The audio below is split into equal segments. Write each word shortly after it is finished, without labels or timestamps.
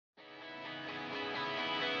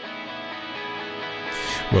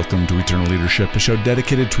Welcome to Eternal Leadership, a show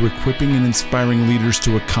dedicated to equipping and inspiring leaders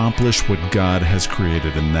to accomplish what God has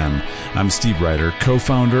created in them. I'm Steve Ryder,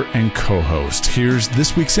 co-founder and co-host. Here's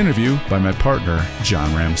this week's interview by my partner, John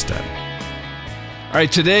Ramstead. All right,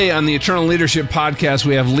 today on the Eternal Leadership Podcast,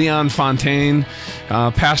 we have Leon Fontaine.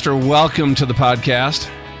 Pastor, welcome to the podcast.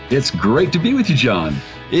 It's great to be with you, John.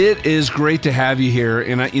 It is great to have you here.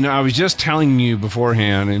 And I was just telling you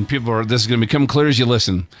beforehand, and this is going to become clear as you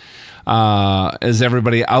listen, as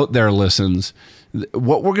everybody out there listens.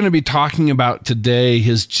 What we're going to be talking about today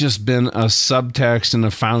has just been a subtext and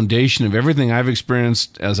a foundation of everything I've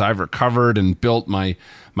experienced as I've recovered and built my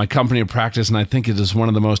company of practice. And I think it is one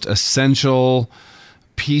of the most essential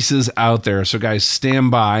pieces out there. So guys,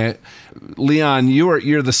 stand by. Leon,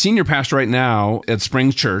 you're the senior pastor right now at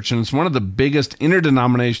Springs Church, and it's one of the biggest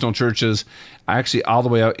interdenominational churches actually all the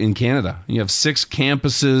way out in Canada. You have 6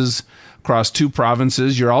 campuses across 2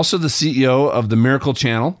 provinces. You're also the CEO of the Miracle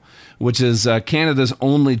Channel, which is Canada's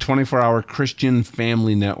only 24-hour Christian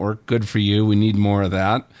family network. Good for you. We need more of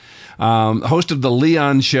that. Host of The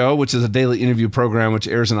Leon Show, which is a daily interview program which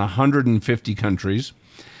airs in 150 countries.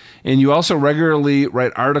 And you also regularly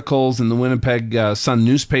write articles in the Winnipeg Sun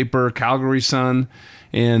newspaper, Calgary Sun,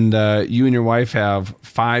 and you and your wife have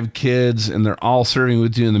 5 kids, and they're all serving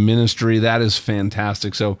with you in the ministry. That is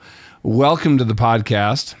fantastic. So welcome to the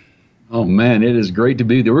podcast. Oh, man, it is great to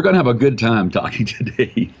be there. We're going to have a good time talking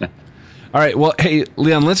today. All right. Well, hey,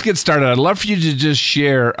 Leon, let's get started. I'd love for you to just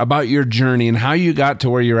share about your journey and how you got to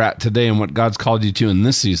where you're at today and what God's called you to in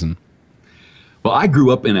this season. Well, I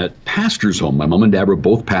grew up in a pastor's home. My mom and dad were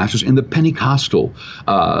both pastors in the Pentecostal.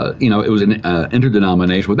 It was an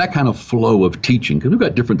interdenomination with that kind of flow of teaching because we've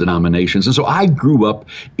got different denominations. And so I grew up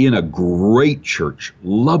in a great church,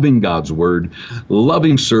 loving God's word,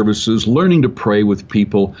 loving services, learning to pray with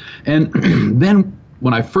people. And then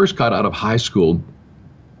when I first got out of high school,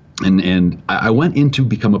 and I went in to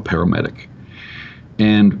become a paramedic,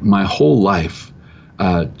 and my whole life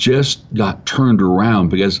just got turned around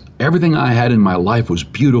because everything I had in my life was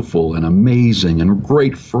beautiful and amazing and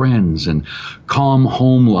great friends and calm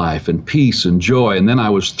home life and peace and joy. And then I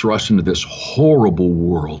was thrust into this horrible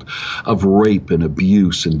world of rape and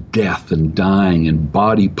abuse and death and dying and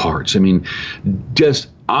body parts. I mean,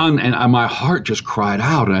 and my heart just cried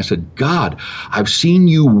out. And I said, God, I've seen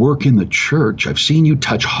you work in the church. I've seen you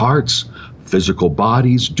touch hearts, physical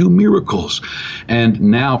bodies, do miracles. And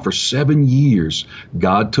now for 7 years,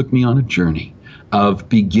 God took me on a journey of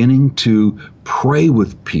beginning to pray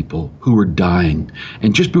with people who were dying,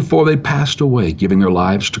 and just before they passed away, giving their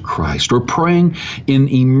lives to Christ, or praying in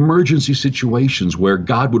emergency situations where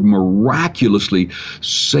God would miraculously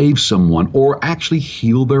save someone or actually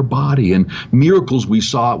heal their body. And miracles we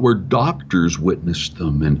saw where doctors witnessed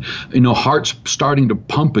them, and hearts starting to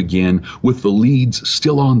pump again with the leads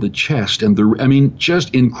still on the chest, and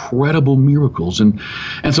just incredible miracles. And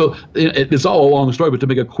so it's all a long story, but to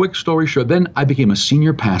make a quick story short, then I became a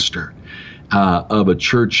senior pastor of a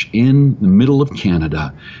church in the middle of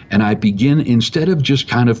Canada. And I begin, instead of just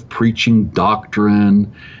kind of preaching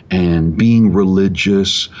doctrine and being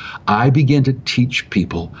religious, I began to teach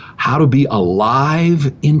people how to be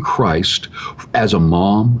alive in Christ as a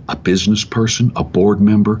mom, a business person, a board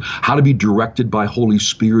member, how to be directed by Holy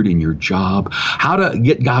Spirit in your job, how to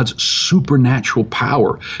get God's supernatural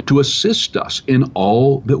power to assist us in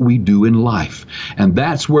all that we do in life. And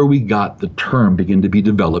that's where we got the term begin to be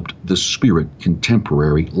developed, the Spirit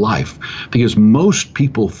Contemporary Life. Because most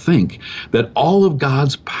people think that all of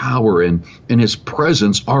God's power and His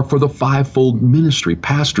presence are for the fivefold ministry,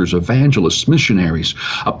 pastors, evangelists, missionaries,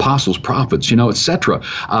 apostles, prophets, etc.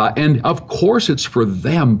 And of course it's for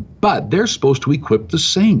them, but they're supposed to equip the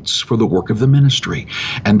saints for the work of the ministry.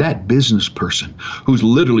 And that business person who's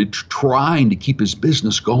literally trying to keep his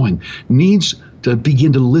business going needs to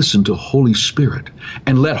begin to listen to Holy Spirit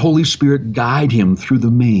and let Holy Spirit guide him through the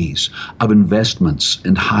maze of investments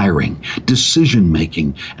and hiring,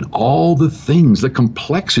 decision-making, and all the things, the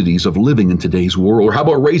complexities of living in today's world. Or how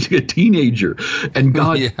about raising a teenager and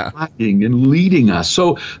God guiding and leading us?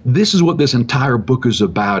 So this is what this entire book is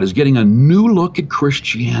about, is getting a new look at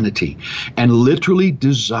Christianity and literally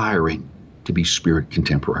desiring to be Spirit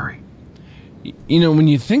contemporary. When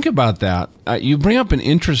you think about that, you bring up an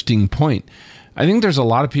interesting point. I think there's a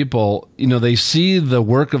lot of people, they see the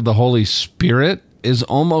work of the Holy Spirit is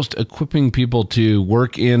almost equipping people to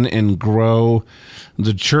work in and grow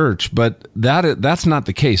the church, but that's not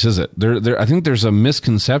the case, is it? I think there's a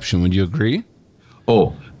misconception. Would you agree?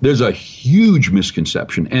 Oh, There's a huge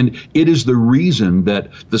misconception, and it is the reason that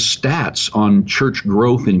the stats on church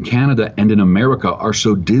growth in Canada and in America are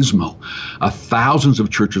so dismal. Thousands of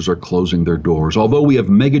churches are closing their doors. Although we have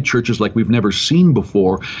mega churches like we've never seen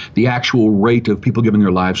before, the actual rate of people giving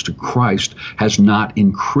their lives to Christ has not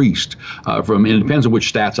increased. And it depends on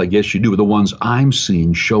which stats, I guess you do, but the ones I'm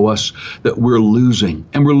seeing show us that we're losing,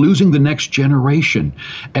 and we're losing the next generation.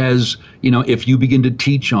 As if you begin to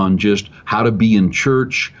teach on just how to be in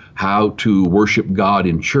church, how to worship God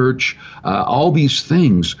in church, all these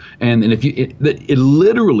things. And if it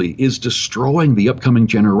literally is destroying the upcoming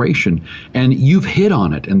generation. And you've hit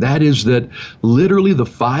on it. And that is that literally the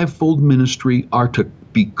fivefold ministry are to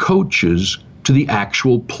be coaches to the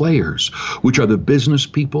actual players, which are the business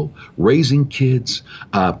people, raising kids,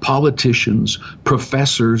 politicians,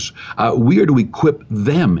 professors. We are to equip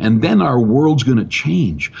them, and then our world's going to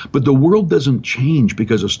change. But the world doesn't change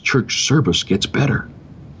because a church service gets better.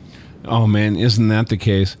 Oh man, isn't that the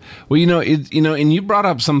case? Well, and you brought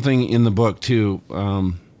up something in the book too,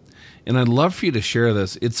 and I'd love for you to share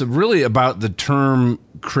this. It's really about the term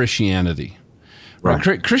Christianity.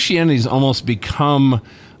 Right. Christianity's almost become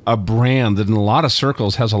a brand that in a lot of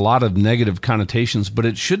circles has a lot of negative connotations, but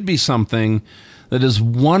it should be something that is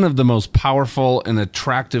one of the most powerful and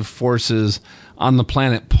attractive forces on the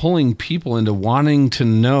planet, pulling people into wanting to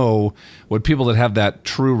know what people that have that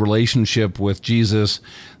true relationship with Jesus,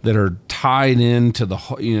 that are tied into the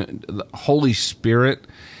Holy Spirit.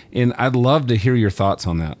 And I'd love to hear your thoughts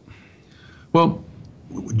on that. Well,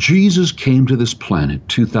 Jesus came to this planet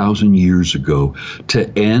 2,000 years ago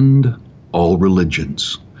to end all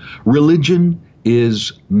religions. Religion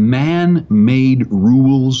is man-made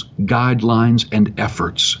rules, guidelines, and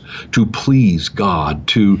efforts to please God,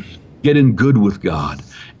 to get in good with God.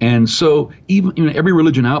 And so even every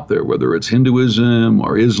religion out there, whether it's Hinduism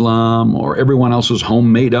or Islam or everyone else's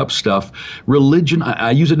homemade up stuff, religion,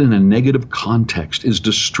 I use it in a negative context, is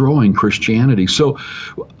destroying Christianity. So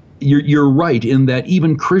you're right in that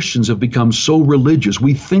even Christians have become so religious.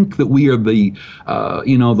 We think that we are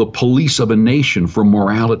the police of a nation for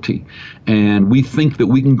morality, and we think that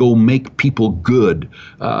we can go make people good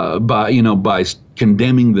by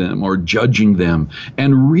condemning them or judging them.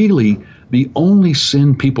 And really, the only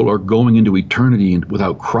sin people are going into eternity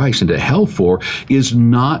without Christ into hell for is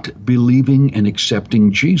not believing and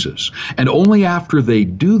accepting Jesus. And only after they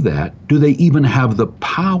do that do they even have the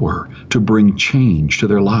power to bring change to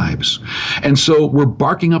their lives. And so we're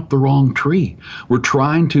barking up the wrong tree. We're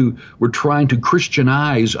trying to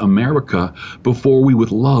Christianize America before we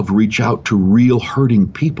with love reach out to real hurting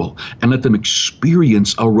people and let them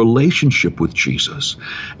experience a relationship with Jesus.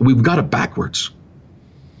 We've got it backwards.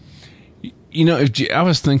 I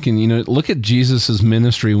was thinking, look at Jesus's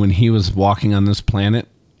ministry when he was walking on this planet.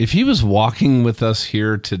 If he was walking with us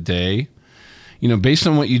here today, based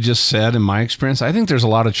on what you just said, in my experience, I think there's a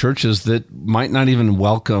lot of churches that might not even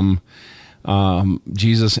welcome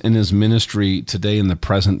Jesus in his ministry today in the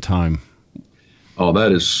present time. Oh,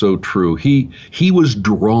 that is so true. He was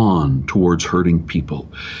drawn towards hurting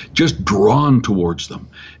people, just drawn towards them.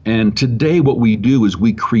 And today what we do is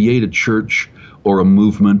we create a church or a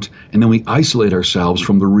movement, and then we isolate ourselves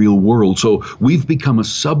from the real world. So we've become a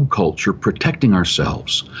subculture protecting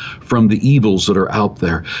ourselves from the evils that are out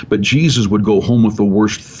there. But Jesus would go home with the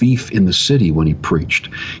worst thief in the city when he preached.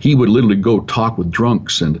 He would literally go talk with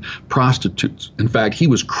drunks and prostitutes. In fact, he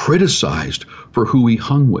was criticized for who he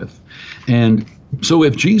hung with. And so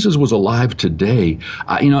if Jesus was alive today,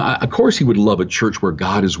 of course he would love a church where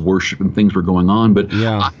God is worshiped and things were going on. But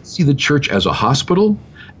yeah. I see the church as a hospital,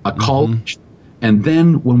 a college, and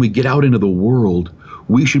then when we get out into the world,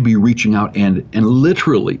 we should be reaching out and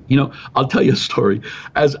literally, I'll tell you a story.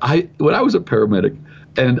 When I was a paramedic,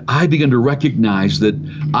 and I began to recognize that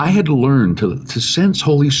I had learned to sense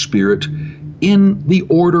Holy Spirit in the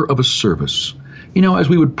order of a service. As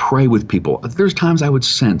we would pray with people, there's times I would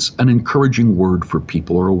sense an encouraging word for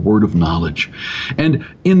people or a word of knowledge. And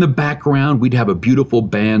in the background, we'd have a beautiful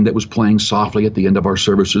band that was playing softly at the end of our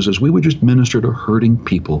services as we would just minister to hurting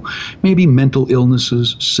people, maybe mental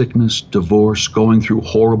illnesses, sickness, divorce, going through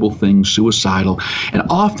horrible things, suicidal. And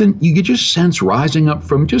often you could just sense rising up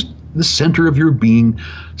from just the center of your being,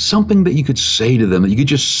 something that you could say to them, that you could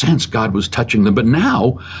just sense God was touching them. But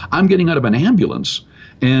now I'm getting out of an ambulance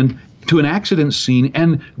and to an accident scene,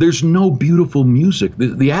 and there's no beautiful music.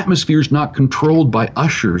 The atmosphere is not controlled by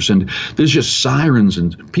ushers, and there's just sirens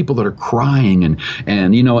and people that are crying,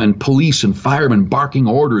 and police and firemen barking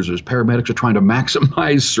orders as paramedics are trying to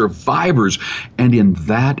maximize survivors. And in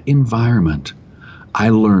that environment, I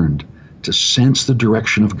learned to sense the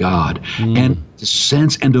direction of God and to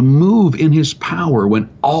sense and to move in his power when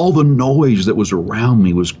all the noise that was around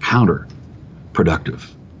me was counterproductive.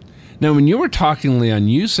 Now, when you were talking, Leon,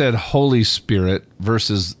 you said Holy Spirit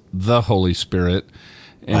versus the Holy Spirit.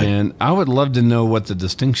 And right. I would love to know what the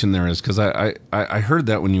distinction there is, because I heard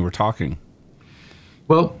that when you were talking.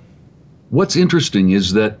 Well, what's interesting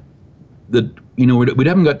is that we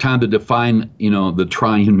haven't got time to define, the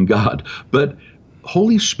triune God, but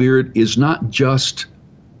Holy Spirit is not just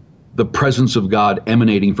the presence of God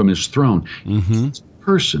emanating from his throne. Mm-hmm. He's a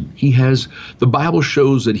person. The Bible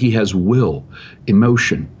shows that he has will,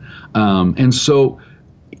 emotion. And so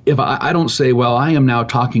if I don't say, well, I am now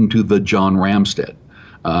talking to the John Ramstead,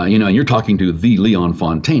 and you're talking to the Leon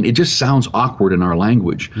Fontaine, it just sounds awkward in our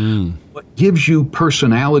language. What gives you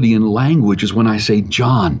personality in language is when I say,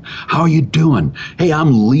 John, how are you doing? Hey,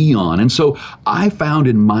 I'm Leon. And so I found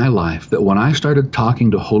in my life that when I started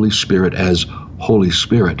talking to Holy Spirit as Holy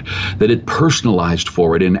Spirit, that it personalized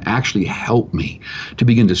for it and actually helped me to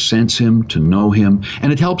begin to sense him, to know him.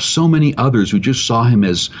 And it helps so many others who just saw him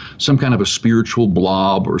as some kind of a spiritual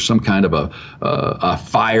blob or some kind of a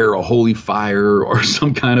fire, a holy fire, or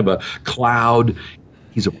some kind of a cloud.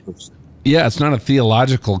 He's a person. Yeah, it's not a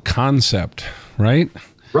theological concept, right?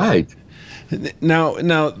 Right. Now,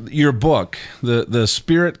 your book, the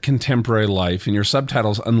Spirit Contemporary Life, and your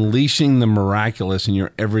subtitles, Unleashing the Miraculous in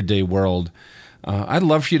Your Everyday World. I'd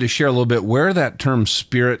love for you to share a little bit where that term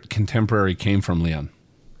Spirit Contemporary came from, Leon.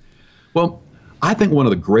 Well, I think one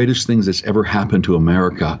of the greatest things that's ever happened to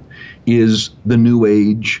America is the New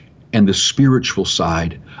Age and the spiritual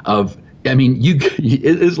side of. It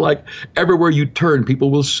is like everywhere you turn,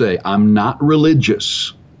 people will say, I'm not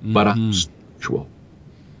religious, but I'm spiritual.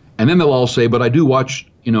 And then they'll all say, but I do watch,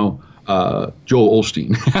 Joel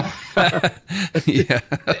Osteen. Yeah.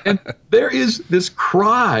 And there is this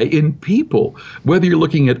cry in people, whether you're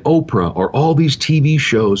looking at Oprah or all these TV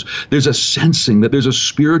shows, there's a sensing that there's a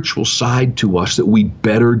spiritual side to us that we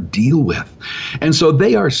better deal with. And so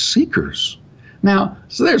they are seekers. Now,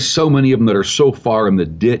 so there's so many of them that are so far in the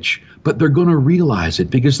ditch, but they're going to realize it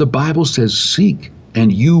because the Bible says, seek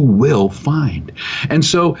and you will find. And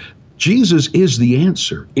so Jesus is the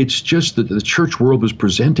answer. It's just that the church world is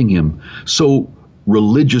presenting him so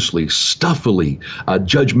religiously, stuffily,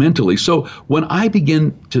 judgmentally. So when I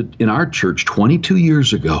begin in our church 22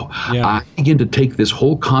 years ago, I began to take this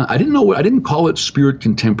whole I didn't call it Spirit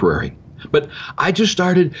Contemporary, but I just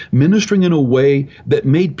started ministering in a way that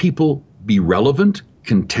made people be relevant,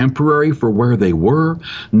 contemporary for where they were,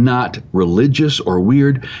 not religious or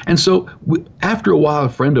weird. And so after a while, a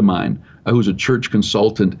friend of mine who's a church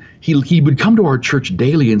consultant, he would come to our church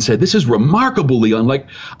daily and said, this is remarkable, Leon. Like,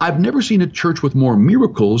 I've never seen a church with more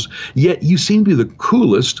miracles, yet you seem to be the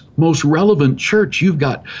coolest, most relevant church. You've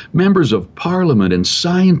got members of parliament and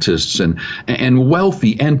scientists and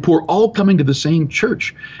wealthy and poor all coming to the same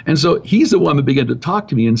church. And so he's the one that began to talk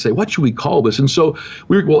to me and say, what should we call this? And so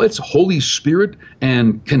it's Holy Spirit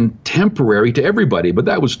and contemporary to everybody, but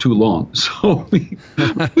that was too long. So we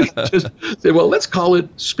just said, well, let's call it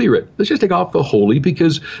Spirit. Let's just take off the holy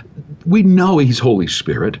because we know he's Holy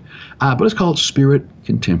Spirit, but let's call it Spirit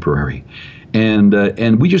Contemporary.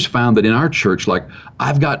 And we just found that in our church, like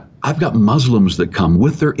I've got Muslims that come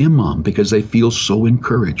with their imam because they feel so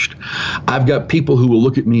encouraged. I've got people who will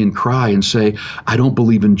look at me and cry and say, I don't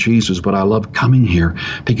believe in Jesus, but I love coming here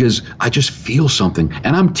because I just feel something.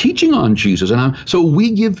 And I'm teaching on Jesus. So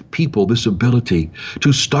we give people this ability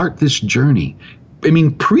to start this journey.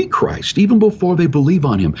 Pre-Christ, even before they believe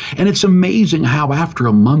on him. And it's amazing how after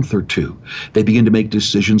a month or two, they begin to make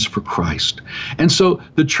decisions for Christ. And so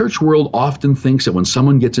the church world often thinks that when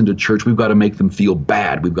someone gets into church, we've got to make them feel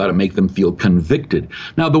bad. We've got to make them feel convicted.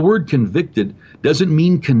 Now, the word convicted doesn't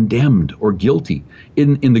mean condemned or guilty.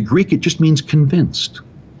 In the Greek, it just means convinced.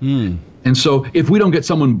 And so if we don't get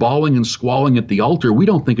someone bawling and squalling at the altar, we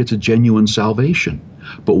don't think it's a genuine salvation.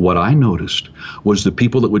 But what I noticed was the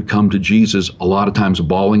people that would come to Jesus, a lot of times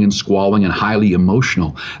bawling and squalling and highly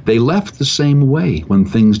emotional, they left the same way when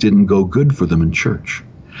things didn't go good for them in church.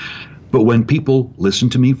 But when people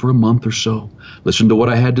listened to me for a month or so, listened to what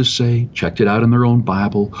I had to say, checked it out in their own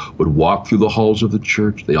Bible, would walk through the halls of the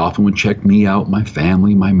church, they often would check me out, my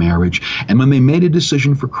family, my marriage, and when they made a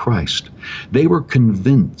decision for Christ, they were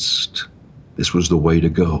convinced this was the way to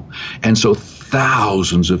go. And so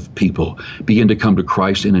thousands of people begin to come to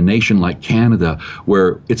Christ in a nation like Canada,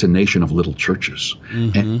 where it's a nation of little churches.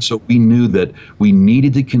 And so we knew that we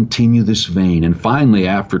needed to continue this vein. And finally,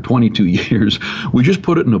 after 22 years, we just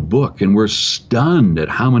put it in a book, and we're stunned at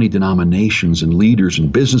how many denominations and leaders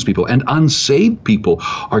and business people and unsaved people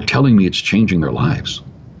are telling me it's changing their lives.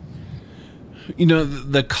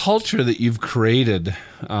 The culture that you've created,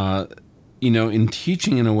 in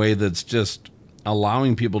teaching in a way that's just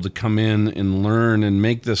allowing people to come in and learn and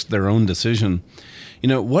make this their own decision.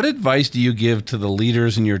 What advice do you give to the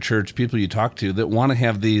leaders in your church, people you talk to, that want to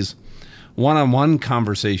have these one-on-one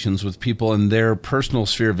conversations with people in their personal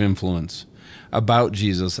sphere of influence about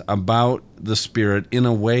Jesus, about the Spirit, in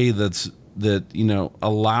a way that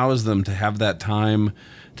allows them to have that time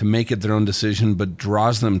to make it their own decision, but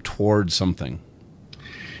draws them towards something?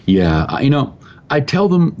 Yeah, I tell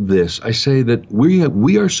them this. I say that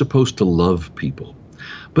we are supposed to love people,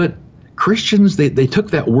 but Christians, they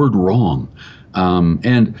took that word wrong.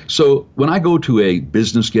 And so when I go to a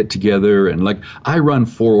business get-together, and I run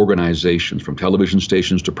 4 organizations, from television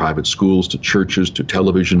stations to private schools to churches to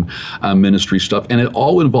television ministry stuff, and it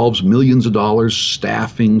all involves millions of dollars,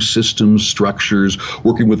 staffing, systems, structures,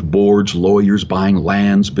 working with boards, lawyers, buying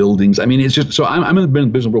lands, buildings. I mean, it's just, so I'm in the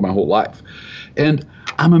business world my whole life. And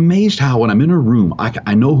I'm amazed how when I'm in a room,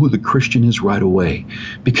 I know who the Christian is right away,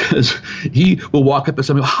 because he will walk up and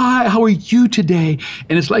say, "Hi, how are you today?"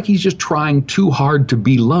 And it's like he's just trying too hard to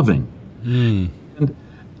be loving.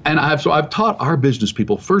 And I've taught our business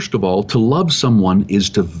people, first of all, to love someone is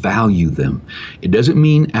to value them. It doesn't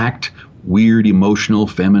mean act weird, emotional,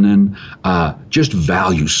 feminine. Just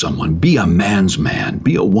value someone. Be a man's man.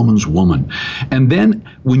 Be a woman's woman. And then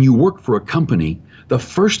when you work for a company, the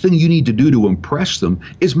first thing you need to do to impress them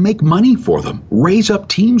is make money for them, raise up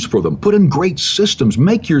teams for them, put in great systems,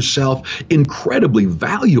 make yourself incredibly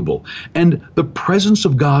valuable. And the presence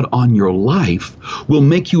of God on your life will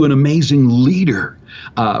make you an amazing leader.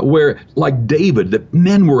 Where, like David, that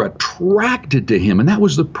men were attracted to him, and that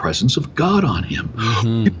was the presence of God on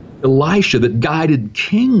him. Elisha, that guided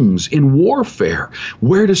kings in warfare,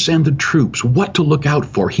 where to send the troops, what to look out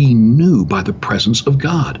for. He knew by the presence of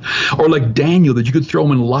God. Or like Daniel, that you could throw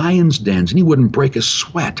him in lions' dens and he wouldn't break a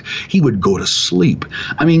sweat. He would go to sleep.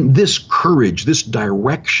 I mean, this courage, this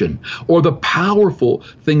direction, or the powerful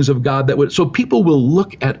things of God so people will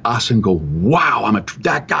look at us and go, "Wow,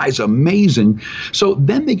 that guy's amazing." So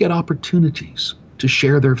then they get opportunities to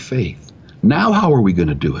share their faith. Now, how are we going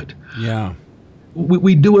to do it? Yeah.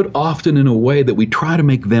 We do it often in a way that we try to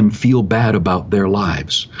make them feel bad about their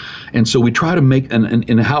lives. And so we try to make,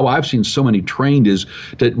 and how I've seen so many trained is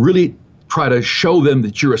to really try to show them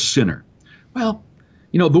that you're a sinner. Well,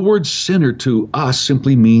 the word sinner to us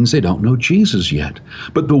simply means they don't know Jesus yet.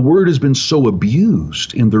 But the word has been so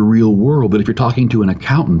abused in the real world that if you're talking to an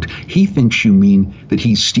accountant, he thinks you mean that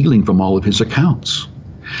he's stealing from all of his accounts.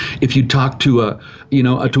 If you talk to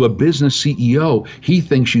a business CEO, he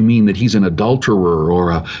thinks you mean that he's an adulterer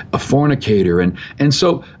or a fornicator. And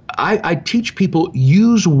so I teach people,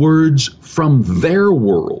 use words from their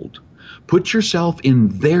world. Put yourself in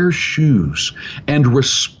their shoes and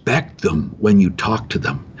respect them when you talk to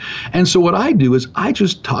them. And so what I do is I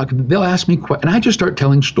just talk, they'll ask me questions, and I just start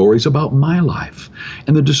telling stories about my life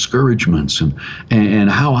and the discouragements and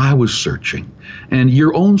how I was searching. And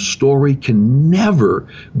your own story can never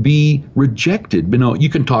be rejected. You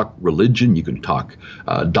can talk religion, you can talk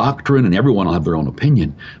doctrine, and everyone will have their own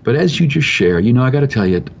opinion. But as you just share, I got to tell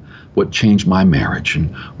you what changed my marriage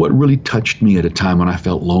and what really touched me at a time when I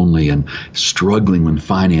felt lonely and struggling with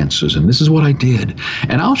finances. And this is what I did.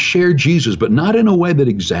 And I'll share Jesus, but not in a way that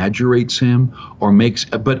exaggerates him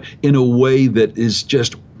but in a way that is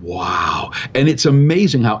just wow. And it's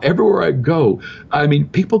amazing how everywhere I go,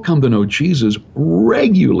 people come to know Jesus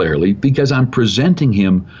regularly because I'm presenting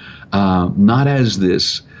him not as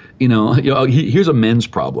this. Here's a men's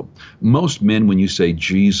problem. Most men, when you say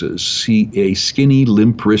Jesus, see a skinny,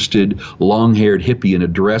 limp-wristed, long-haired hippie in a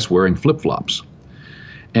dress wearing flip-flops.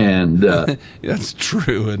 And that's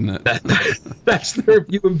true, isn't it? That's their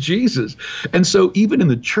view of Jesus. And so even in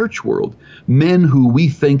the church world, men who we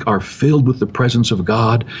think are filled with the presence of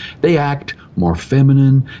God, they act more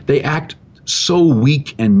feminine. They act so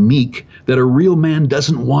weak and meek that a real man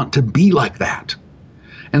doesn't want to be like that.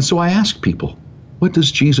 And so I ask people, what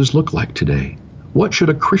does Jesus look like today? What should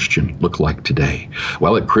a Christian look like today?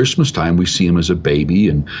 Well, at Christmas time, we see him as a baby,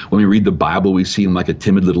 and when we read the Bible, we see him like a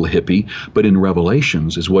timid little hippie. But in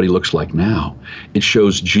Revelations is what he looks like now. It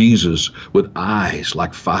shows Jesus with eyes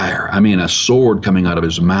like fire. A sword coming out of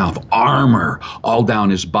his mouth, armor all down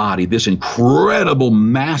his body, this incredible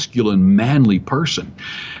masculine, manly person.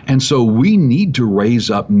 And so we need to raise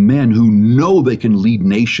up men who know they can lead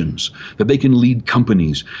nations, that they can lead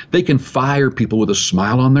companies. They can fire people with a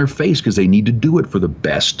smile on their face because they need to do it for the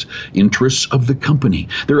best interests of the company.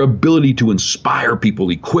 Their ability to inspire people,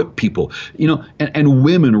 equip people, and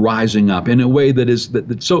women rising up in a way that is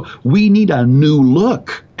so we need a new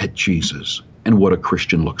look at Jesus and what a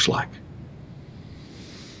Christian looks like.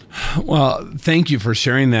 Well, thank you for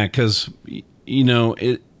sharing that, because,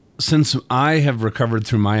 since I have recovered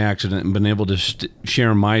through my accident and been able to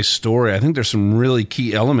share my story, I think there's some really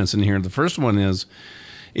key elements in here. The first one is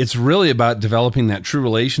it's really about developing that true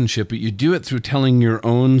relationship, but you do it through telling your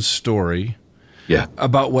own story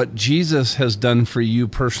about what Jesus has done for you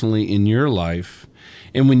personally in your life.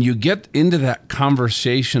 And when you get into that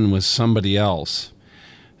conversation with somebody else,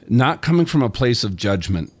 not coming from a place of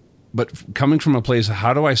judgment, but coming from a place of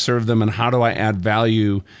how do I serve them and how do I add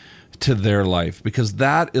value to their life, because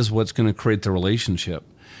that is what's going to create the relationship.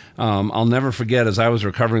 I'll never forget, as I was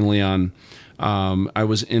recovering, Leon, I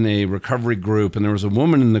was in a recovery group, and there was a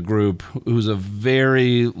woman in the group who's a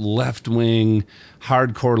very left-wing,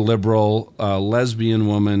 hardcore liberal, lesbian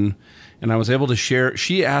woman, and I was able to share.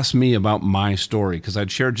 She asked me about my story because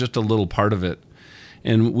I'd shared just a little part of it.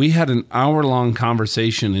 And we had an hour-long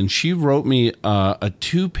conversation, and she wrote me a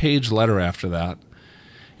 2-page letter after that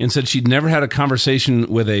and said she'd never had a conversation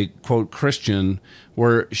with a, quote, Christian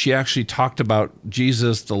where she actually talked about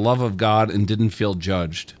Jesus, the love of God, and didn't feel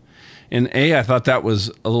judged. And I thought that was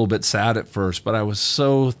a little bit sad at first, but I was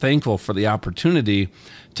so thankful for the opportunity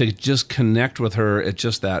to just connect with her at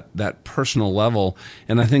just that personal level.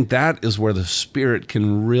 And I think that is where the Spirit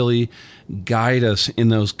can really guide us in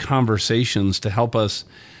those conversations to help us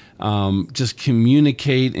just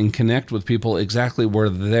communicate and connect with people exactly where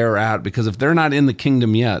they're at. Because if they're not in the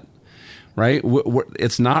kingdom yet, right,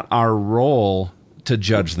 it's not our role to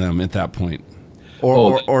judge them at that point.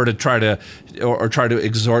 Or to try to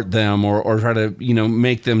exhort them or try to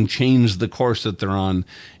make them change the course that they're on.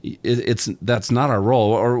 That's not our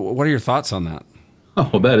role. Or what are your thoughts on that?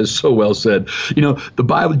 Oh, that is so well said. The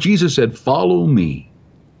Bible, Jesus said, "Follow me,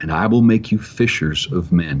 and I will make you fishers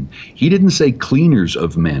of men." He didn't say cleaners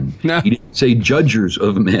of men. No. He didn't say judgers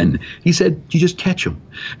of men. He said you just catch them.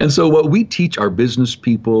 And so what we teach our business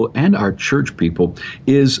people and our church people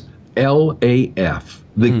is LAF,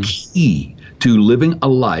 the key to living a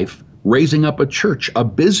life, raising up a church, a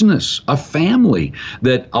business, a family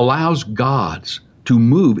that allows God to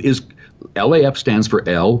move. LAF stands for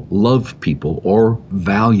L, love people, or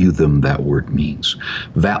value them, that word means.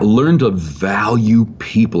 Learn to value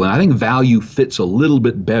people. And I think value fits a little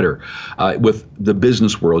bit better with the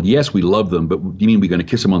business world. Yes, we love them, but do you mean we're going to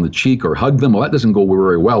kiss them on the cheek or hug them? Well, that doesn't go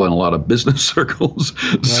very well in a lot of business circles.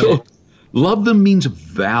 Right. So love them means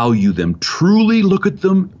value them. Truly look at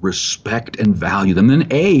them, respect and value them. Then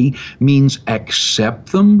A means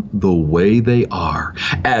accept them the way they are,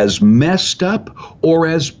 as messed up or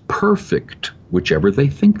as perfect, whichever they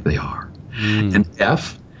think they are. And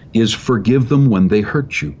F is forgive them when they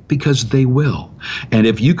hurt you, because they will. And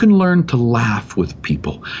if you can learn to laugh with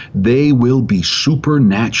people, they will be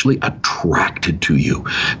supernaturally attracted to you.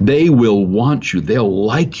 They will want you. They'll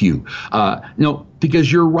like you.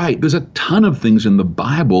 Because you're right. There's a ton of things in the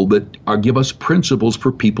Bible that give us principles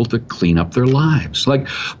for people to clean up their lives. Like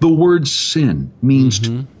the word sin means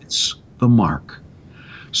to miss the mark.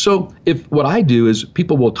 So what I do is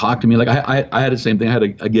people will talk to me, like I had the same thing. I had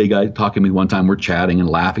a gay guy talking to me one time. We're chatting and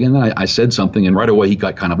laughing, and then I said something, and right away he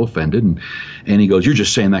got kind of offended, and he goes, "You're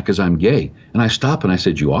just saying that because I'm gay." And I stopped and I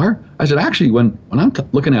said, "You are?" I said, "Actually, when I'm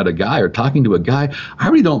looking at a guy or talking to a guy, I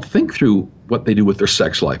really don't think through what they do with their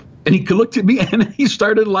sex life." And he looked at me and he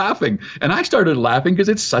started laughing, and I started laughing because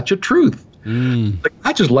it's such a truth. Like,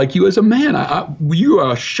 I just like you as a man. You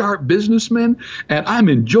are a sharp businessman, and I'm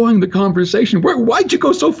enjoying the conversation. Why'd you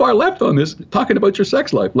go so far left on this, talking about your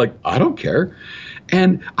sex life? Like, I don't care.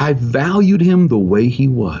 And I valued him the way he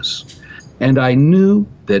was. And I knew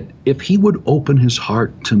that if he would open his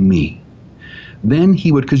heart to me, then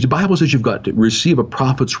he would, because the Bible says you've got to receive a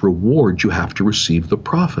prophet's reward, you have to receive the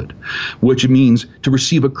prophet, which means to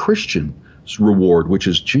receive a Christian's reward, which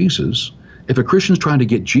is Jesus. If a Christian's trying to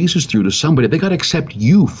get Jesus through to somebody, they got to accept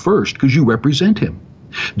you first because you represent him.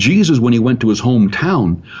 Jesus, when he went to his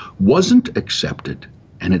hometown, wasn't accepted.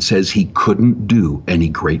 And it says he couldn't do any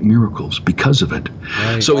great miracles because of it.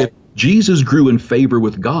 Right. So if Jesus grew in favor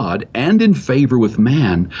with God and in favor with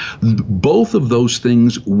man, both of those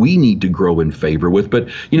things we need to grow in favor with. But,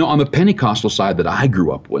 on the Pentecostal side that I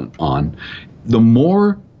grew up on, the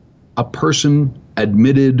more a person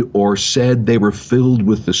admitted or said they were filled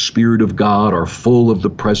with the Spirit of God or full of the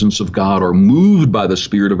presence of God or moved by the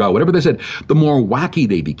Spirit of God, whatever they said, the more wacky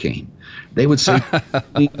they became. They would say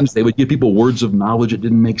things, they would give people words of knowledge that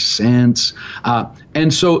didn't make sense.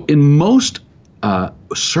 And so in most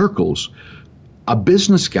circles, a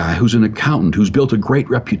business guy who's an accountant, who's built a great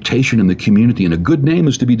reputation in the community, and a good name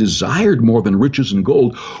is to be desired more than riches and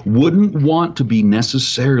gold, wouldn't want to be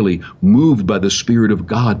necessarily moved by the Spirit of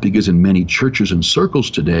God, because in many churches and circles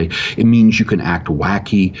today, it means you can act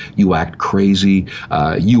wacky, you act crazy,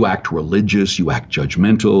 you act religious, you act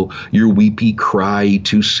judgmental, you're weepy, cry,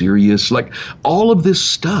 too serious, like all of this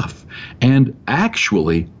stuff. And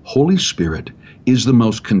actually, Holy Spirit is the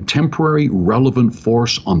most contemporary, relevant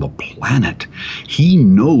force on the planet. He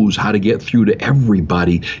knows how to get through to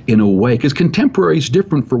everybody in a way, because contemporary is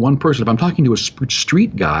different for one person. If I'm talking to a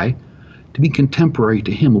street guy, to be contemporary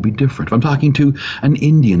to him will be different. If I'm talking to an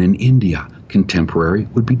Indian in India, contemporary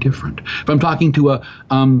would be different. If I'm talking to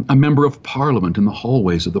a member of parliament in the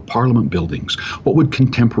hallways of the parliament buildings, what would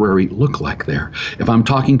contemporary look like there? If I'm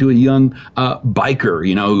talking to a young biker,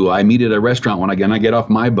 who I meet at a restaurant when I get off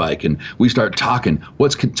my bike and we start talking,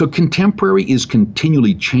 so contemporary is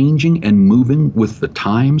continually changing and moving with the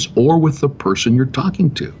times or with the person you're talking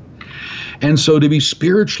to. And so to be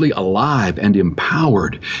spiritually alive and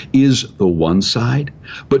empowered is the one side,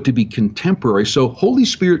 but to be contemporary. So Holy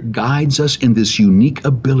Spirit guides us in this unique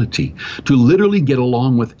ability to literally get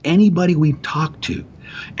along with anybody we talk to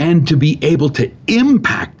and to be able to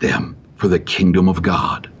impact them for the kingdom of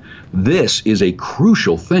God. This is a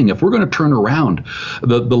crucial thing. If we're going to turn around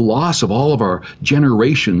the loss of all of our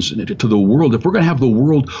generations to the world, if we're going to have the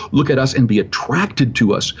world look at us and be attracted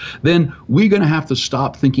to us, then we're going to have to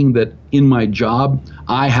stop thinking that in my job,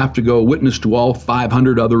 I have to go witness to all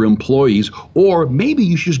 500 other employees, or maybe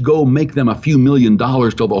you should just go make them a few $1 million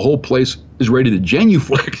till the whole place is ready to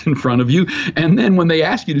genuflect in front of you. And then when they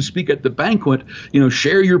ask you to speak at the banquet,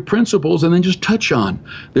 share your principles and then just touch on.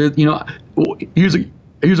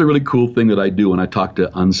 Here's a really cool thing that I do when I talk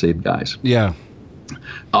to unsaved guys. Yeah.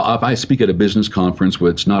 If I speak at a business conference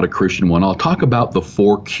where it's not a Christian one, I'll talk about the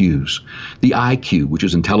 4 Qs. The IQ, which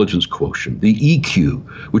is intelligence quotient. The EQ,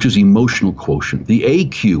 which is emotional quotient. The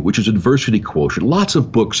AQ, which is adversity quotient. Lots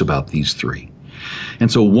of books about these 3.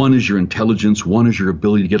 And so one is your intelligence, one is your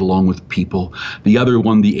ability to get along with people. The other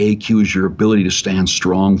one, the AQ, is your ability to stand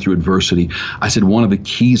strong through adversity. I said one of the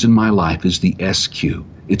keys in my life is the SQ.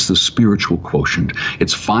 It's the spiritual quotient.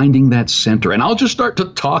 It's finding that center. And I'll just start to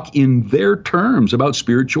talk in their terms about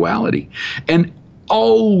spirituality. And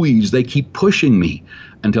always they keep pushing me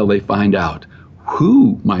until they find out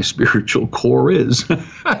who my spiritual core is.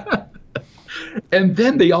 And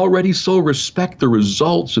then they already so respect the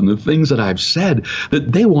results and the things that I've said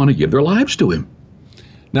that they want to give their lives to him.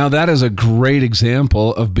 Now, that is a great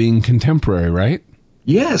example of being contemporary, right?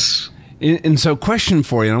 Yes. And so question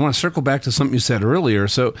for you, and I want to circle back to something you said earlier.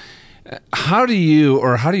 So how do you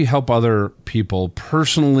help other people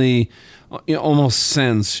personally almost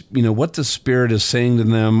sense, what the Spirit is saying to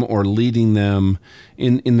them or leading them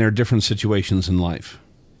in their different situations in life?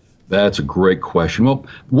 That's a great question. Well,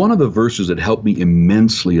 one of the verses that helped me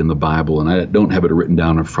immensely in the Bible, and I don't have it written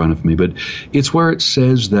down in front of me, but it's where it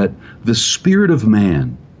says that the spirit of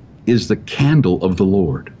man is the candle of the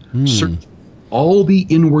Lord. Search all the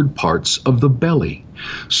inward parts of the belly.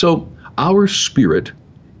 So our spirit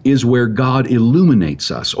is where God illuminates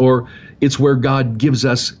us, or it's where God gives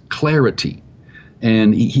us clarity.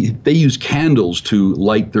 And they use candles to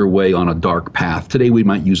light their way on a dark path. Today we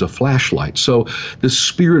might use a flashlight. So the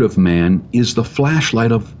spirit of man is the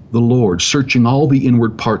flashlight of the Lord, searching all the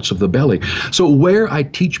inward parts of the belly. So where I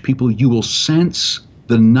teach people you will sense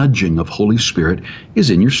the nudging of Holy Spirit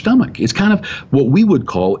is in your stomach. It's kind of what we would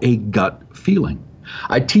call a gut feeling.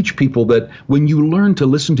 I teach people that when you learn to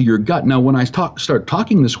listen to your gut, now when I start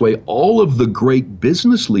talking this way, all of the great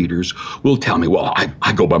business leaders will tell me, well,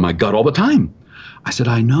 I go by my gut all the time. I said,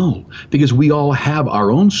 I know, because we all have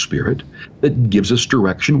our own spirit that gives us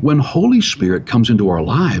direction. When Holy Spirit comes into our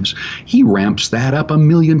lives, he ramps that up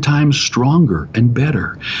 1,000,000 times stronger and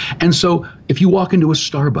better. And so if you walk into a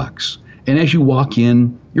Starbucks, and as you walk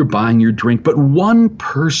in, you're buying your drink, but one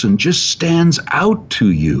person just stands out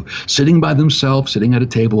to you, sitting by themselves, sitting at a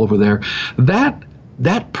table over there,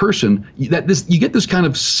 that person, you get this kind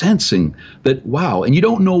of sensing that, wow, and you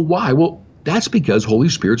don't know why. Well, that's because Holy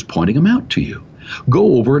Spirit's pointing them out to you.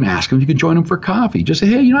 Go over and ask them if you can join them for coffee. Just say,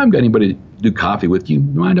 hey, I haven't got anybody to do coffee with you.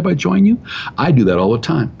 Mind if I join you? I do that all the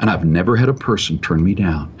time, and I've never had a person turn me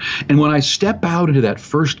down. And when I step out into that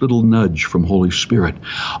first little nudge from Holy Spirit,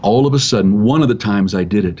 all of a sudden, one of the times I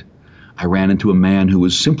did it, I ran into a man who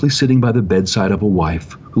was simply sitting by the bedside of a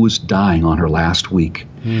wife who was dying on her last week.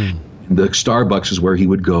 And the Starbucks is where he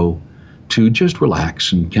would go to just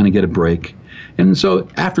relax and kind of get a break. And so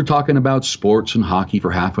after talking about sports and hockey for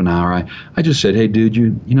half an hour, I just said, hey, dude,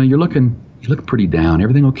 you're looking pretty down.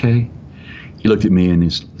 Everything okay? he looked at me and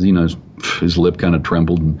his lip kind of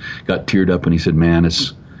trembled and got teared up, and he said, man,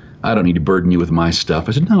 I don't need to burden you with my stuff.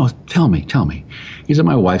 I said, no, tell me. He said,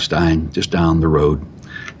 my wife's dying just down the road.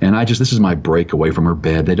 And this is my break away from her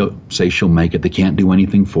bed. They don't say she'll make it. They can't do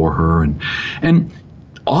anything for her. And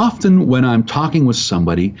often when I'm talking with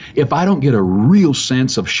somebody, if I don't get a real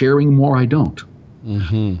sense of sharing more, I don't.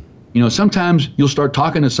 Mm-hmm. Sometimes you'll start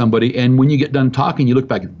talking to somebody, and when you get done talking, you look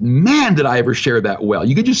back, man, did I ever share that well?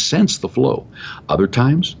 You could just sense the flow. Other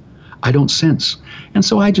times, I don't sense. And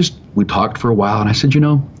so we talked for a while, and I said,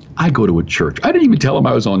 I go to a church. I didn't even tell him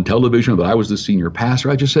I was on television or that I was the senior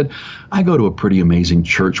pastor. I just said, I go to a pretty amazing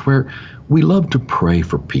church where we love to pray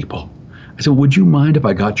for people. I said, would you mind if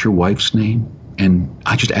I got your wife's name? And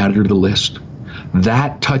I just added her to the list.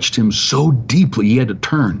 That touched him so deeply, he had to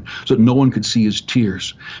turn so that no one could see his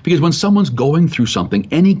tears. Because when someone's going through something,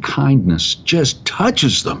 any kindness just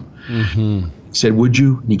touches them. Mm-hmm. He said, would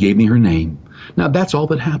you? And he gave me her name. Now, that's all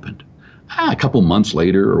that happened. A couple months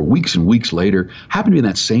later or weeks and weeks later, happened to be in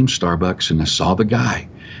that same Starbucks, and I saw the guy.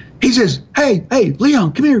 He says, hey,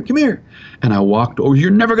 Leon, come here. And I walked over. You're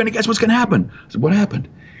never going to guess what's going to happen. I said, what happened?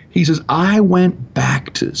 He says, I went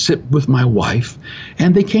back to sit with my wife,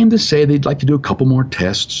 and they came to say they'd like to do a couple more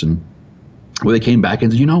tests. And they came back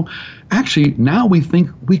and said, actually, now we think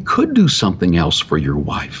we could do something else for your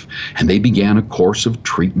wife. And they began a course of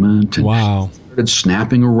treatment. And wow. Started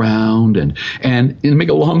snapping around. And to make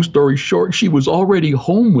a long story short, she was already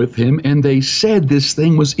home with him, and they said this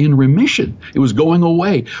thing was in remission. It was going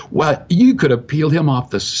away. Well, you could have peeled him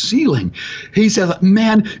off the ceiling. He said,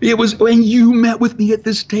 man, it was when you met with me at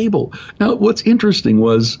this table. Now, what's interesting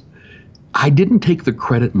was I didn't take the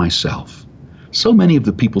credit myself. So many of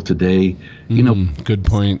the people today, good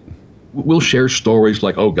point. We'll share stories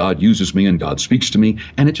like, oh, God uses me and God speaks to me,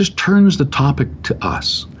 and it just turns the topic to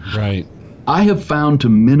us. Right. I have found to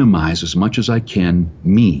minimize as much as I can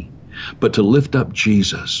me, but to lift up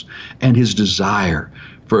Jesus and his desire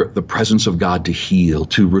for the presence of God to heal,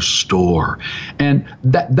 to restore. And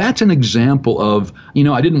that's an example of,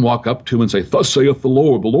 I didn't walk up to him and say, thus saith the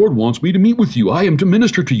Lord wants me to meet with you. I am to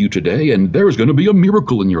minister to you today, and there is going to be a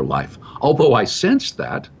miracle in your life. Although I sensed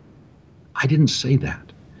that, I didn't say that.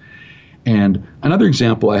 And another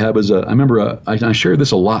example I have is I share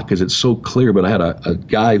this a lot because it's so clear, but I had a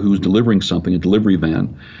guy who was delivering something, a delivery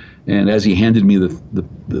van, and as he handed me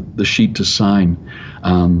the sheet to sign,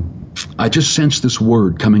 I just sensed this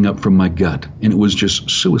word coming up from my gut, and it was just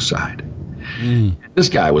suicide. This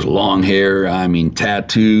guy was long hair,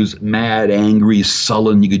 tattoos, mad, angry,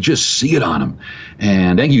 sullen. You could just see it on him.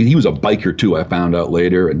 And he was a biker too, I found out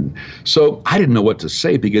later. And so I didn't know what to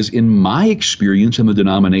say, because in my experience in the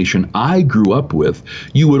denomination I grew up with,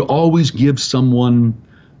 you would always give someone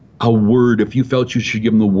a word. If you felt you should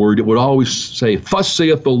give them the word, it would always say, thus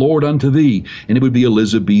saith the Lord unto thee. And it would be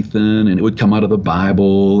Elizabethan, and it would come out of the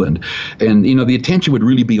Bible. And the attention would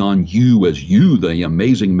really be on you, as you, the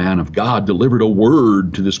amazing man of God, delivered a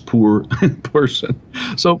word to this poor person.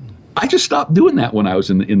 So I just stopped doing that when I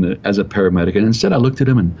was as a paramedic. And instead I looked at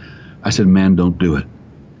him and I said, man, don't do it.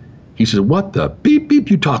 He said, what the beep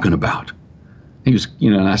beep you talking about? He was,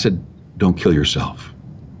 and I said, don't kill yourself.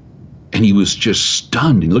 And he was just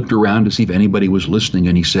stunned. He looked around to see if anybody was listening,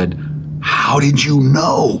 and he said, how did you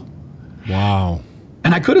know? Wow.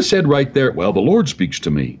 And I could have said right there, well, the Lord speaks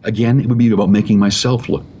to me. Again, it would be about making myself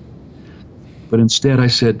look. But instead I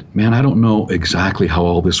said, man, I don't know exactly how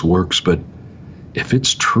all this works, but if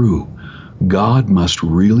it's true, God must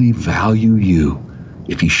really value you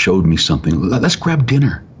if he showed me something. Let's grab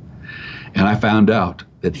dinner. And I found out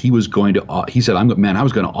that he was going to, he said, I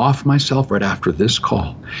was going to off myself right after this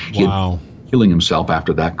call. He wow. had killing himself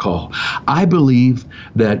after that call. I believe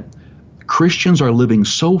that Christians are living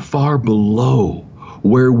so far below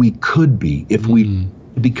where we could be if we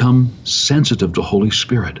become sensitive to Holy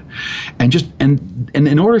Spirit. And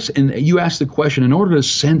in order, and you asked the question, in order to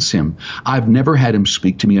sense him, I've never had him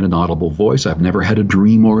speak to me in an audible voice. I've never had a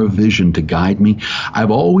dream or a vision to guide me.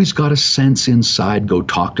 I've always got a sense inside, go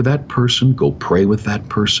talk to that person, go pray with that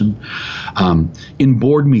person. In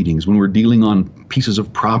board meetings, when we're dealing on pieces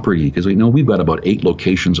of property, because we've got about 8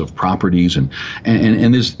 locations of properties, and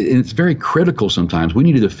it's very critical sometimes. We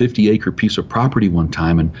needed a 50-acre piece of property one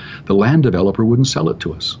time, and the land developer wouldn't sell it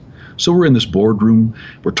to us. So we're in this boardroom,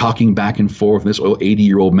 we're talking back and forth, and this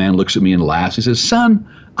 80-year-old man looks at me and laughs. He says, son,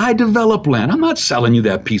 I develop land. I'm not selling you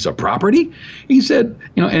that piece of property. He said,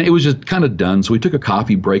 and it was just kind of done. So we took a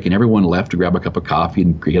coffee break, and everyone left to grab a cup of coffee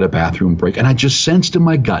and get a bathroom break. And I just sensed in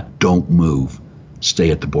my gut, don't move.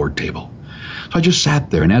 Stay at the board table. So I just sat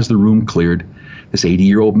there, and as the room cleared, this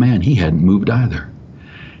 80-year-old man, he hadn't moved either.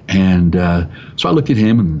 And so I looked at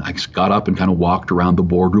him, and I got up and kind of walked around the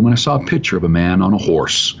boardroom, and I saw a picture of a man on a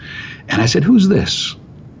horse. And I said, "Who's this?"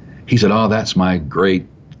 He said, "Oh, that's my great,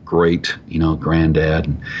 granddad.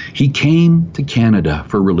 And he came to Canada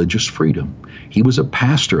for religious freedom. He was a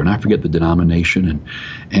pastor," and I forget the denomination.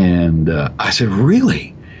 And I said,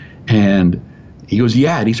 "Really?" And he goes,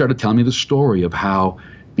 "Yeah." And he started telling me the story of how,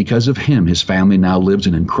 because of him, his family now lives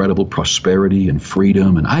in incredible prosperity and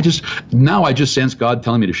freedom. And I just sense God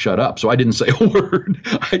telling me to shut up. So I didn't say a word.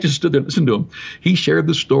 I just stood there and listened to him. He shared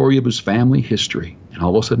the story of his family history. And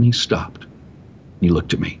all of a sudden he stopped. And he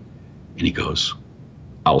looked at me and he goes,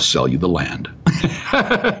 "I'll sell you the land."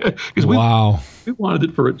 Wow. We wanted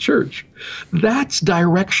it for a church. That's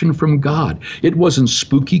direction from God. It wasn't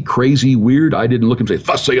spooky, crazy, weird. I didn't look and say,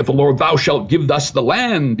 "Thus saith the Lord, thou shalt give us the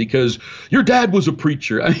land because your dad was a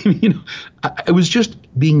preacher." I mean, I was just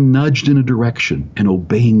being nudged in a direction and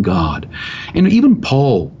obeying God. And even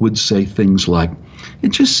Paul would say things like,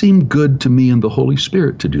 "It just seemed good to me and the Holy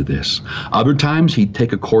Spirit to do this." Other times he'd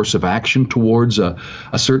take a course of action towards a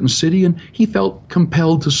certain city, and he felt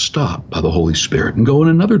compelled to stop by the Holy Spirit and go in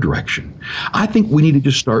another direction. I think we need to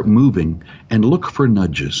just start moving and look for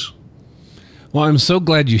nudges. Well, I'm so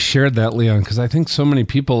glad you shared that, Leon, because I think so many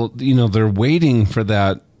people, they're waiting for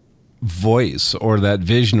that voice or that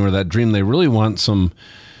vision or that dream. They really want some,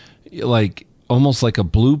 almost like a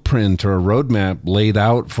blueprint or a roadmap laid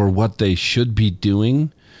out for what they should be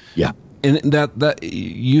doing. Yeah. And that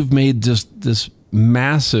you've made just this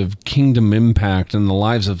massive kingdom impact in the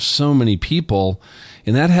lives of so many people,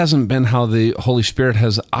 and that hasn't been how the Holy Spirit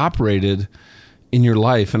has operated in your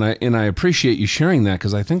life. And I appreciate you sharing that,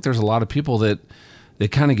 because I think there's a lot of people that they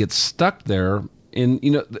kind of get stuck there. And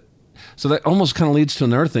so that almost kind of leads to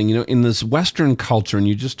another thing. In this Western culture, and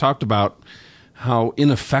you just talked about how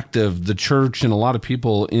ineffective the church and a lot of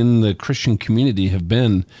people in the Christian community have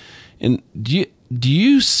been. And do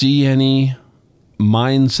you see any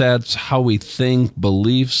mindsets, how we think,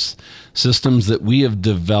 beliefs, systems that we have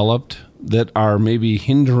developed that are maybe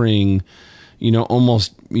hindering,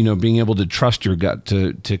 almost, being able to trust your gut,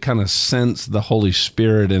 to kind of sense the Holy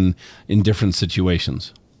Spirit in different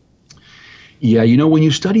situations? Yeah, when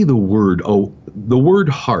you study the word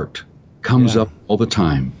heart comes up all the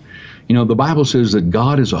time. The Bible says that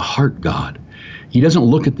God is a heart God. He doesn't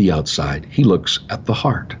look at the outside. He looks at the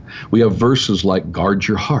heart. We have verses like, "Guard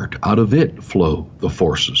your heart. Out of it flow the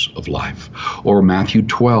forces of life." Or Matthew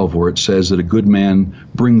 12, where it says that a good man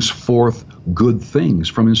brings forth good things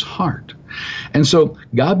from his heart. And so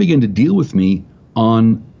God began to deal with me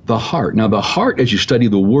on the heart. Now, the heart, as you study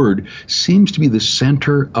the word, seems to be the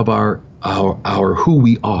center of our who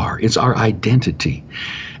we are. It's our identity.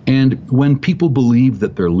 And when people believe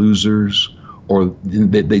that they're losers, or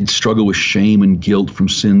that they'd struggle with shame and guilt from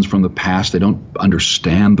sins from the past, they don't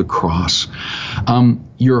understand the cross,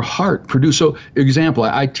 your heart produces. So, example,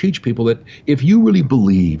 I teach people that if you really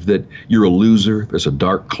believe that you're a loser, there's a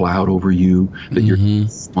dark cloud over you, that you're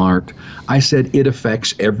smart, I said it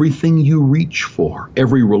affects everything you reach for.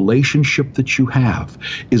 Every relationship that you have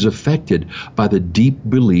is affected by the deep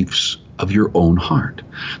beliefs of your own heart.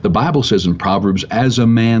 The Bible says in Proverbs, "As a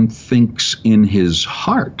man thinks in his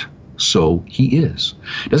heart, so he is."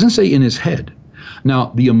 It doesn't say in his head.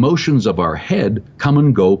 Now, the emotions of our head come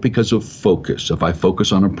and go because of focus. If I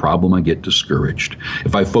focus on a problem, I get discouraged.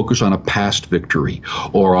 If I focus on a past victory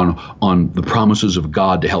or on the promises of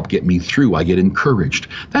God to help get me through, I get encouraged.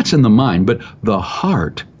 That's in the mind, but the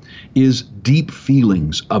heart is deep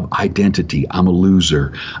feelings of identity. I'm a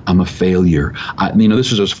loser. I'm a failure.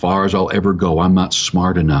 This is as far as I'll ever go. I'm not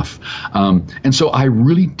smart enough. And so I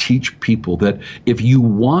really teach people that if you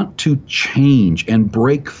want to change and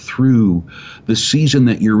break through the season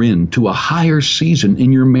that you're in to a higher season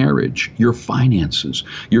in your marriage, your finances,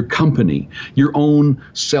 your company, your own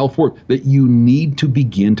self-worth, that you need to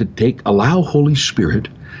begin to allow Holy Spirit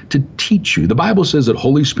to teach you. The Bible says that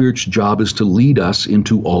Holy Spirit's job is to lead us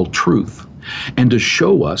into all truth and to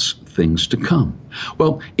show us things to come.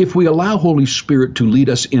 Well, if we allow Holy Spirit to lead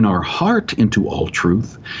us in our heart into all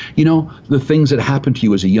truth, the things that happened to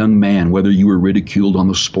you as a young man, whether you were ridiculed on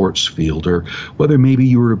the sports field or whether maybe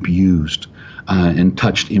you were abused and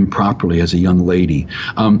touched improperly as a young lady,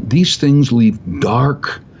 these things leave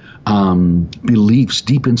dark beliefs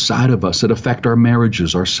deep inside of us that affect our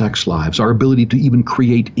marriages, our sex lives, our ability to even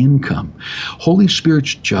create income. Holy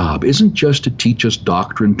Spirit's job isn't just to teach us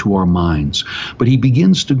doctrine to our minds, but he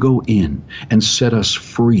begins to go in and set us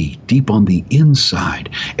free deep on the inside.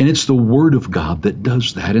 And it's the Word of God that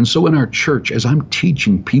does that. And so in our church, as I'm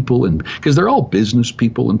teaching people, and because they're all business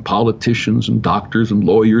people and politicians and doctors and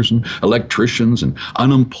lawyers and electricians and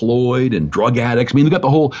unemployed and drug addicts, I mean, we've got the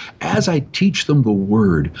whole, as I teach them the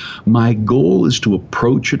Word, my goal is to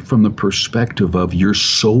approach it from the perspective of, you're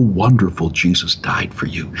so wonderful, Jesus died for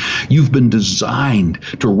you. You've been designed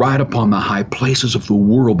to ride upon the high places of the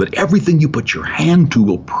world, that everything you put your hand to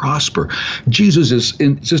will prosper. Jesus is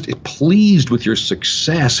just pleased with your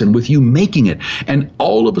success and with you making it. And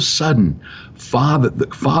all of a sudden,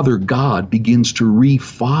 Father God begins to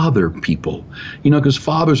re-father people. Because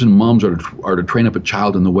fathers and moms are to train up a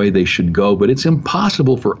child in the way they should go, but it's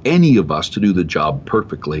impossible for any of us to do the job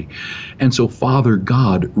perfectly. And so Father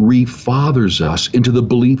God re-fathers us into the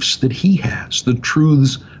beliefs that he has, the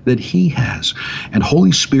truths that he has. And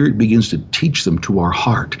Holy Spirit begins to teach them to our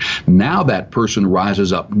heart. Now that person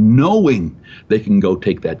rises up knowing they can go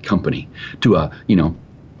take that company to a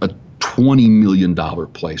 $20 million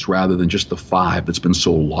place rather than just the 5 that's been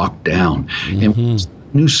so locked down. Mm-hmm. And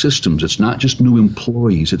new systems, it's not just new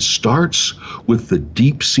employees. It starts with the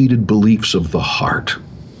deep-seated beliefs of the heart.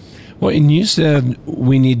 Well, and you said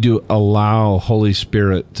we need to allow Holy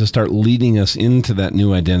Spirit to start leading us into that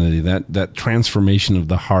new identity, that transformation of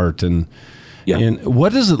the heart. And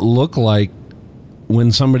what does it look like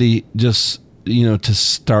when somebody just, to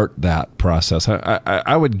start that process?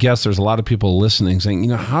 I would guess there's a lot of people listening saying,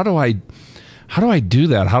 how do I do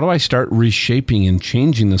that? How do I start reshaping and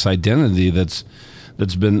changing this identity that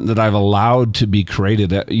I've allowed to be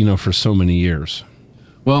created, for so many years?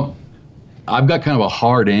 Well, I've got kind of a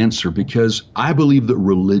hard answer, because I believe that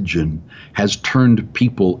religion has turned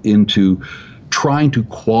people into trying to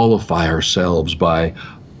qualify ourselves by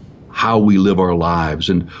how we live our lives.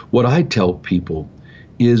 And what I tell people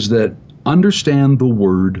is that understand the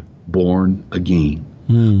word born again.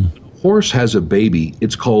 A horse has a baby,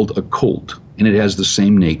 it's called a colt, and it has the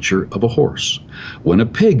same nature of a horse. When a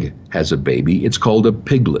pig has a baby, it's called a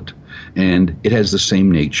piglet, and it has the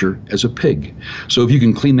same nature as a pig. So if you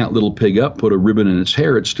can clean that little pig up, put a ribbon in its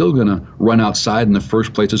hair, it's still going to run outside, and the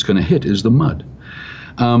first place it's going to hit is the mud.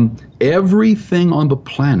 Everything on the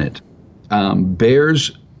planet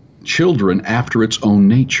bears children after its own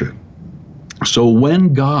nature. So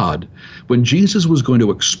when Jesus was going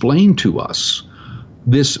to explain to us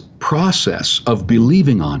this process of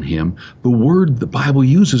believing on him, the word the Bible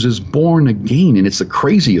uses is born again. And it's the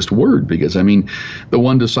craziest word, because, the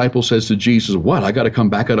one disciple says to Jesus, what, I got to come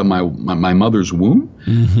back out of my mother's womb?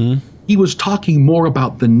 Mm-hmm. He was talking more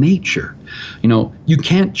about the nature. You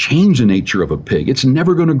can't change the nature of a pig. It's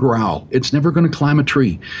never going to growl. It's never going to climb a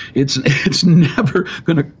tree. It's never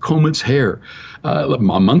going to comb its hair. A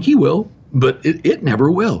monkey will, but it never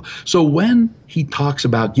will. So when he talks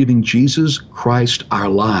about giving Jesus Christ our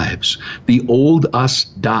lives, the old us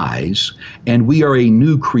dies and we are a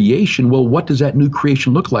new creation. Well, what does that new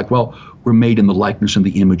creation look like? Well, we're made in the likeness and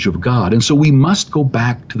the image of God. And so we must go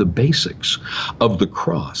back to the basics of the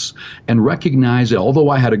cross and recognize that although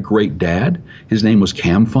I had a great dad, his name was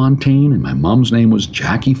Cam Fontaine and my mom's name was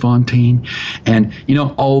Jackie Fontaine. And,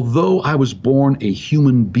 although I was born a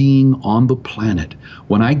human being on the planet,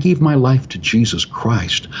 when I gave my life to Jesus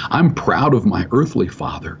Christ, I'm proud of my earthly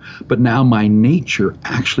father, but now my nature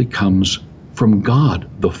actually comes from God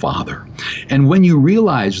the Father. And when you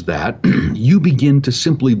realize that, you begin to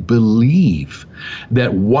simply believe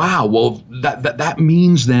that, wow, well, that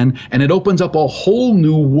means then, and it opens up a whole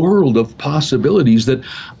new world of possibilities, that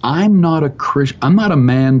I'm not a Christian, I'm not a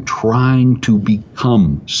man trying to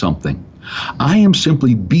become something. I am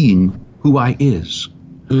simply being who I is.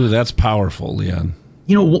 Ooh, that's powerful, Leon.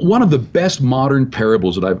 One of the best modern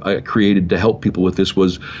parables that I created to help people with this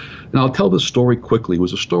was, and I'll tell the story quickly, it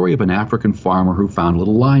was a story of an African farmer who found a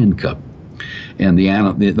little lion cub. And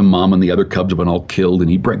the mom and the other cubs had been all killed, and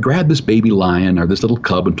he grabbed this baby lion, or this little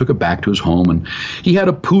cub, and took it back to his home. And he had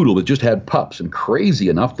a poodle that just had pups, and crazy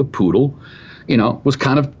enough, the poodle, was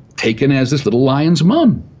kind of taken as this little lion's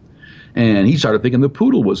mom. And he started thinking the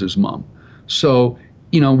poodle was his mom. So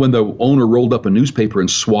when the owner rolled up a newspaper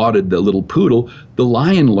and swatted the little poodle, the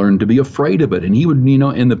lion learned to be afraid of it. And he would,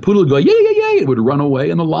 and the poodle would go, yeah, yeah, yeah. It would run away.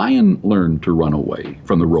 And the lion learned to run away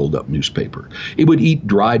from the rolled up newspaper. It would eat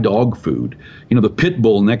dry dog food. The pit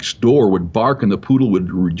bull next door would bark and the poodle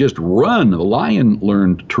would just run. The lion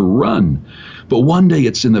learned to run. But one day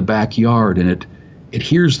it's in the backyard and it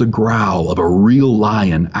hears the growl of a real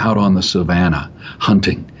lion out on the savannah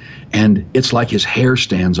hunting. And it's like his hair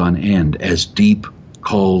stands on end as deep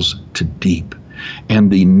calls to deep. And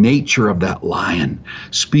the nature of that lion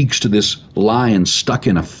speaks to this lion stuck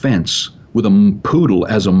in a fence with a poodle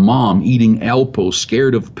as a mom eating Alpo,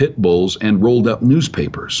 scared of pit bulls and rolled up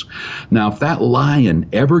newspapers. Now, if that lion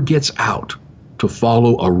ever gets out to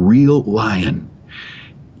follow a real lion,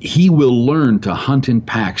 he will learn to hunt in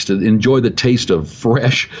packs, to enjoy the taste of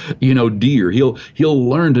fresh, deer. He'll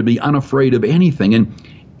learn to be unafraid of anything. And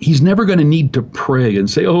he's never going to need to pray and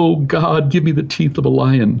say, oh, God, give me the teeth of a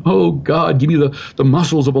lion. Oh, God, give me the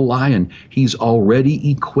muscles of a lion. He's already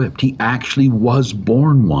equipped. He actually was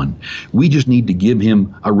born one. We just need to give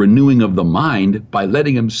him a renewing of the mind by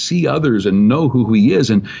letting him see others and know who he is.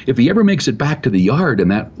 And if he ever makes it back to the yard and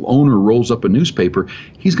that owner rolls up a newspaper,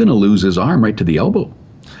 he's going to lose his arm right to the elbow.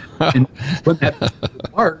 And when that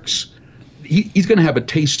barks, he's going to have a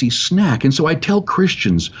tasty snack. And so I tell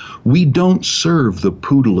Christians, we don't serve the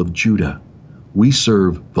poodle of Judah. We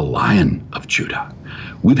serve the Lion of Judah.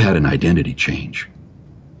 We've had an identity change.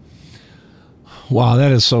 Wow,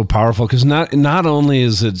 that is so powerful, because not only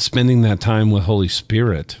is it spending that time with Holy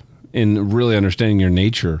Spirit and really understanding your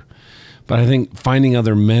nature, but I think finding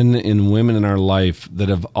other men and women in our life that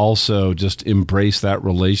have also just embraced that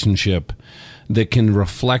relationship that can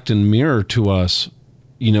reflect and mirror to us,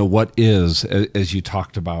 what is, as you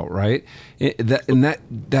talked about, right?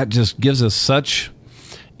 That just gives us such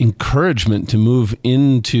encouragement to move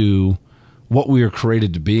into what we are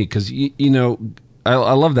created to be. Because, I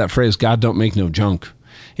love that phrase, God don't make no junk.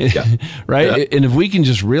 Yeah. Right? Yeah. And if we can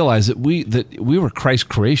just realize that we were Christ's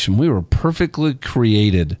creation, we were perfectly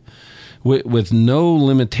created with no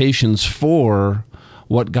limitations for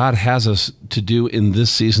what God has us to do in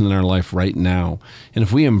this season in our life right now. And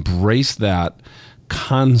if we embrace that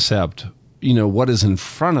concept, what is in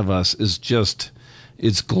front of us is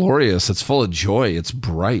it's glorious. It's full of joy. It's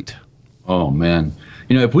bright. Oh, man.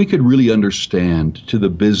 If we could really understand, to the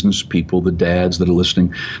business people, the dads that are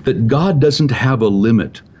listening, that God doesn't have a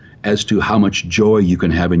limit as to how much joy you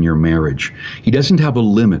can have in your marriage. He doesn't have a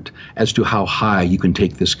limit as to how high you can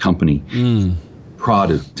take this company.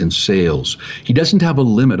 Product and sales. He doesn't have a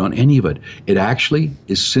limit on any of it. It actually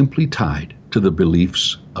is simply tied to the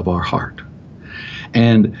beliefs of our heart.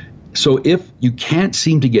 And so if you can't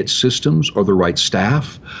seem to get systems or the right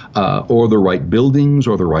staff or the right buildings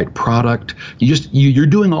or the right product, you're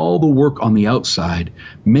doing all the work on the outside,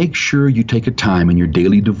 make sure you take a time in your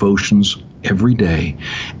daily devotions every day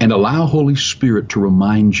and allow Holy Spirit to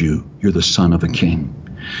remind you you're the son of a king,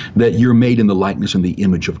 that you're made in the likeness and the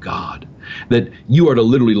image of God, that you are to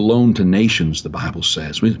literally loan to nations, the Bible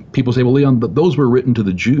says. People say, well, Leon, but those were written to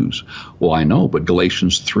the Jews. Well, I know, but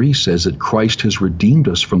Galatians 3 says that Christ has redeemed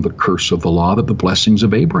us from the curse of the law, that the blessings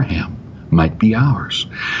of Abraham might be ours.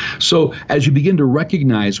 So as you begin to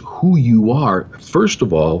recognize who you are, first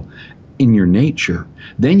of all, in your nature,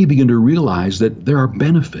 then you begin to realize that there are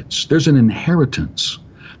benefits. There's an inheritance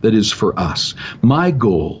that is for us. My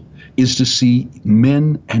goal is to see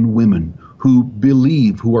men and women who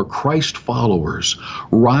believe, who are Christ followers,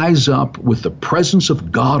 rise up with the presence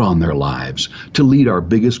of God on their lives to lead our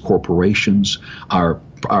biggest corporations, our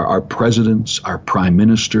presidents, our prime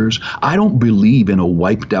ministers. I don't believe in a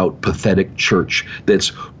wiped out, pathetic church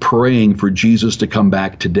that's praying for Jesus to come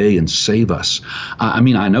back today and save us. I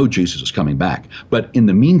know Jesus is coming back, but in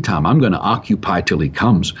the meantime, I'm going to occupy till he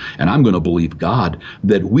comes, and I'm going to believe God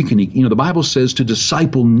that we can, the Bible says to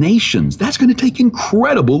disciple nations. That's going to take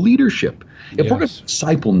incredible leadership. If we're going to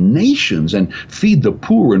disciple nations and feed the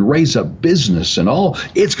poor and raise up business and all,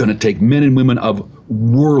 it's going to take men and women of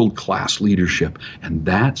world-class leadership. And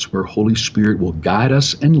that's where Holy Spirit will guide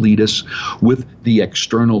us and lead us with the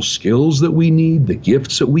external skills that we need, the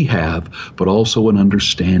gifts that we have, but also an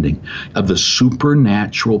understanding of the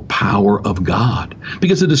supernatural power of God.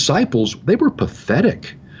 Because the disciples, they were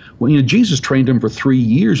pathetic. Well, Jesus trained them for 3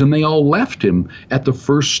 years, and they all left him at the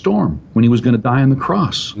first storm when he was going to die on the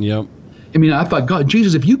cross. Yep. I thought, God,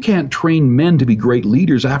 Jesus, if you can't train men to be great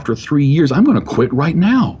leaders after 3 years, I'm going to quit right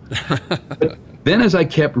now. But then as I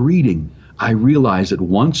kept reading, I realized that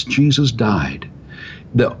once Jesus died,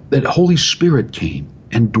 that Holy Spirit came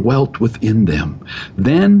and dwelt within them.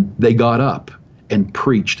 Then they got up and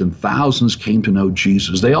preached, and thousands came to know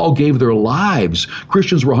Jesus. They all gave their lives.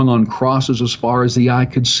 Christians were hung on crosses as far as the eye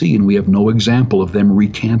could see, and we have no example of them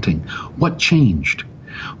recanting. What changed?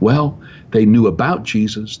 Well, They knew about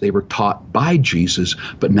Jesus. They were taught by Jesus,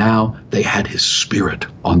 but now they had his Spirit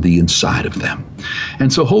on the inside of them.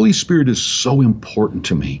 And so Holy Spirit is so important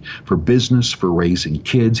to me for business, for raising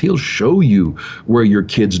kids. He'll show you where your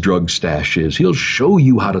kid's drug stash is. He'll show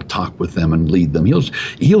you how to talk with them and lead them.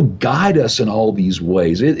 He'll guide us in all these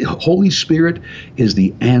ways. Holy Spirit is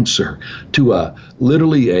the answer to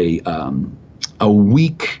literally a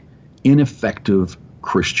weak, ineffective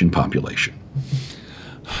Christian population.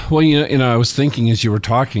 Well, I was thinking as you were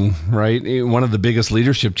talking, right? One of the biggest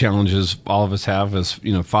leadership challenges all of us have as,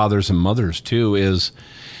 fathers and mothers too,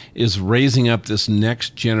 is raising up this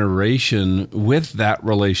next generation with that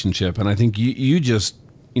relationship. And I think you just,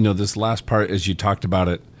 this last part as you talked about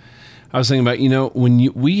it, I was thinking about,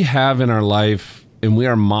 when we have in our life and we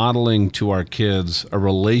are modeling to our kids a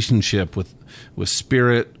relationship with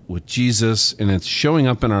Spirit, with Jesus, and it's showing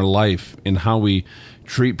up in our life in how we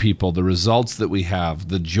treat people, the results that we have,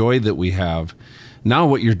 the joy that we have. Now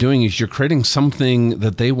what you're doing is you're creating something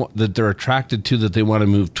that they're attracted to, that they want to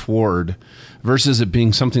move toward, versus it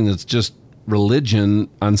being something that's just religion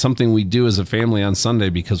on something we do as a family on Sunday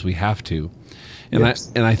because we have to. And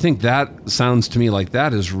yes. I think that sounds to me like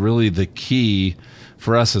that is really the key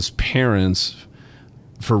for us as parents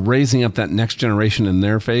for raising up that next generation in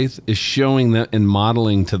their faith, is showing that and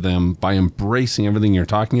modeling to them by embracing everything you're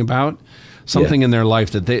talking about, something in their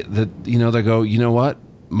life that they go, you know what?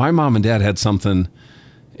 My mom and dad had something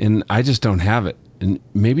and I just don't have it. And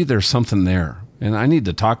maybe there's something there and I need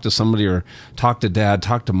to talk to somebody or talk to dad,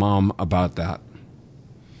 talk to mom about that.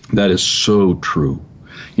 That is so true.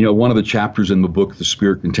 One of the chapters in the book, The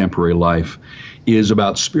Spirit Contemporary Life, is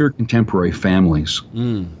about Spirit Contemporary families.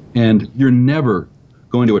 And you're never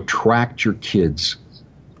going to attract your kids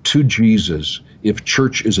to Jesus if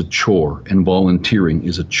church is a chore and volunteering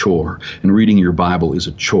is a chore and reading your Bible is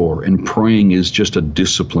a chore and praying is just a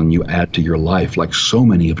discipline you add to your life, like so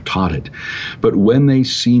many have taught it. But when they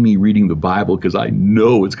see me reading the Bible, because I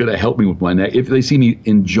know it's going to help me with my neck, if they see me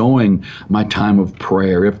enjoying my time of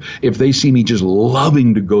prayer, if they see me just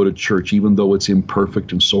loving to go to church, even though it's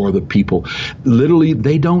imperfect and so are the people, literally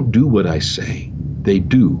they don't do what I say. They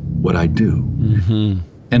do what I do. Mm-hmm.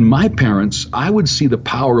 And my parents, I would see the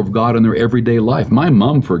power of God in their everyday life. My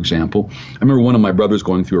mom, for example, I remember one of my brothers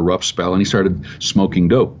going through a rough spell, and he started smoking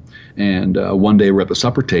dope. And one day we're at the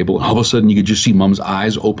supper table, and all of a sudden you could just see Mom's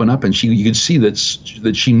eyes open up, and you could see that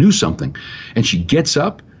she knew something. And she gets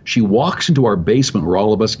up. She walks into our basement where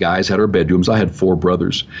all of us guys had our bedrooms. I had 4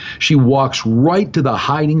 brothers. She walks right to the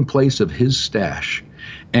hiding place of his stash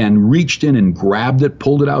and reached in and grabbed it,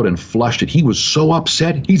 pulled it out, and flushed it. He was so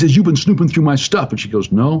upset. He says, "You've been snooping through my stuff." And she goes,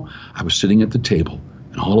 "No, I was sitting at the table."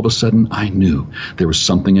 And all of a sudden, I knew there was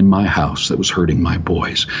something in my house that was hurting my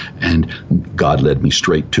boys. And God led me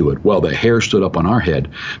straight to it. Well, the hair stood up on our head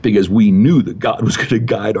because we knew that God was going to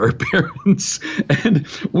guide our parents. And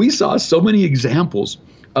we saw so many examples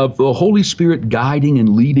of the Holy Spirit guiding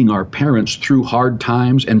and leading our parents through hard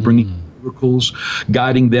times and bringing miracles,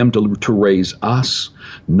 guiding them to raise us,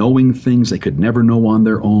 knowing things they could never know on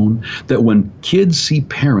their own. That when kids see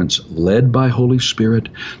parents led by Holy Spirit,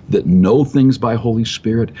 that know things by Holy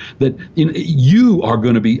Spirit, that you are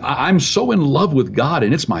going to be, I'm so in love with God,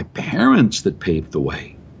 and it's my parents that paved the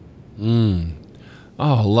way. Oh,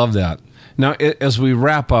 I love that. Now, as we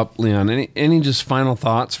wrap up, Leon, any just final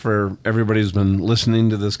thoughts for everybody who's been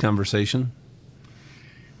listening to this conversation?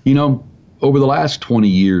 Over the last 20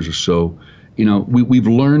 years or so, we've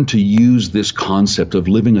learned to use this concept of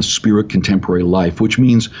living a Spirit Contemporary life, which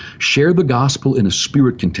means share the gospel in a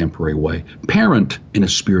Spirit Contemporary way, parent in a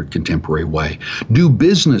Spirit Contemporary way, do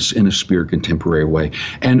business in a Spirit Contemporary way.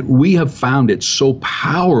 And we have found it so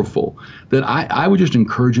powerful that I would just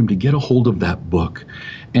encourage him to get a hold of that book.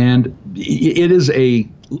 And it is a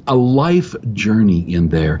life journey in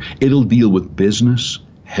there. It'll deal with business,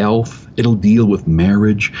 health, it'll deal with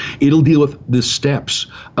marriage, it'll deal with the steps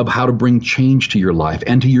of how to bring change to your life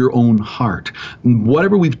and to your own heart.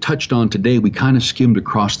 Whatever we've touched on today, we kind of skimmed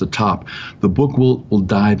across the top. The book will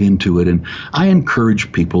dive into it. And I encourage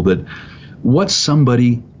people that what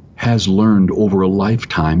somebody has learned over a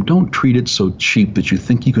lifetime, don't treat it so cheap that you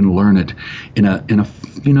think you can learn it in a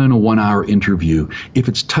 1-hour interview. If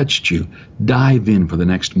it's touched you, dive in for the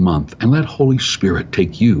next month and let Holy Spirit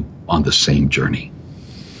take you on the same journey.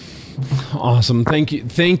 Awesome.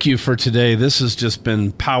 Thank you for today. This has just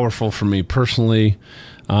been powerful for me personally.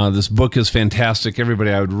 This book is fantastic.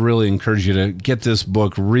 Everybody, I would really encourage you to get this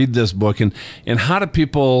book, read this book. And how do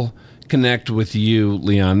people connect with you,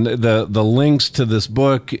 Leon? The links to this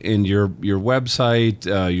book and your website,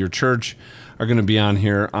 your church are going to be on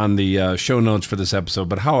here on the show notes for this episode.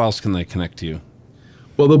 But how else can they connect to you?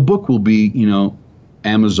 Well, the book will be,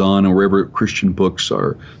 Amazon or wherever Christian books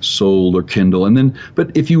are sold, or Kindle. And then,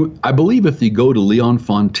 but I believe if you go to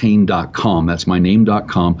leonfontaine.com, that's my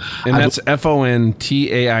name.com. And that's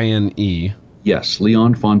FONTAINE. Yes,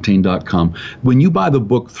 leonfontaine.com. When you buy the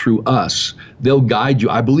book through us, they'll guide you.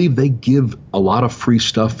 I believe they give a lot of free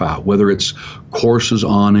stuff out, whether it's courses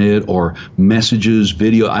on it or messages,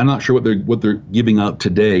 video. I'm not sure what they're giving out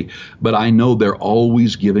today, but I know they're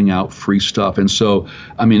always giving out free stuff. And so,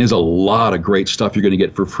 there's a lot of great stuff you're going to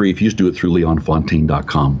get for free if you just do it through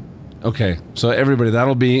leonfontaine.com. Okay, so everybody,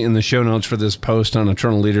 that'll be in the show notes for this post on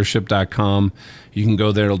eternalleadership.com. You can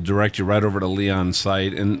go there. It'll direct you right over to Leon's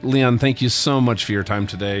site. And Leon, thank you so much for your time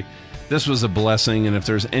today. This was a blessing, and if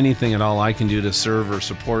there's anything at all I can do to serve or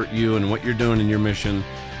support you and what you're doing in your mission,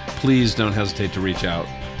 please don't hesitate to reach out.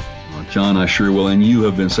 Well, John, I sure will, and you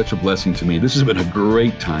have been such a blessing to me. This has been a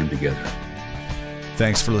great time together.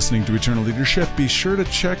 Thanks for listening to Eternal Leadership. Be sure to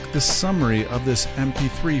check the summary of this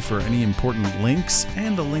MP3 for any important links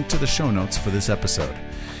and a link to the show notes for this episode.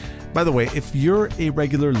 By the way, if you're a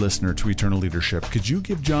regular listener to Eternal Leadership, could you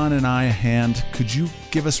give John and I a hand? Could you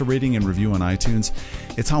give us a rating and review on iTunes?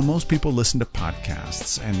 It's how most people listen to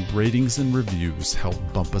podcasts, and ratings and reviews help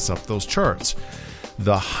bump us up those charts.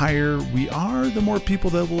 The higher we are, the more people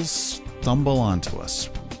that will stumble onto us.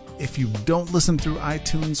 If you don't listen through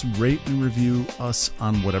iTunes, rate and review us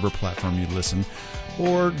on whatever platform you listen,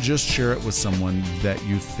 or just share it with someone that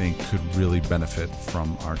you think could really benefit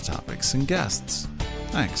from our topics and guests.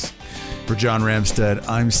 Thanks. For John Ramstead,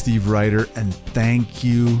 I'm Steve Ryder, and thank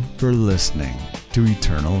you for listening to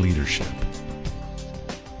Eternal Leadership.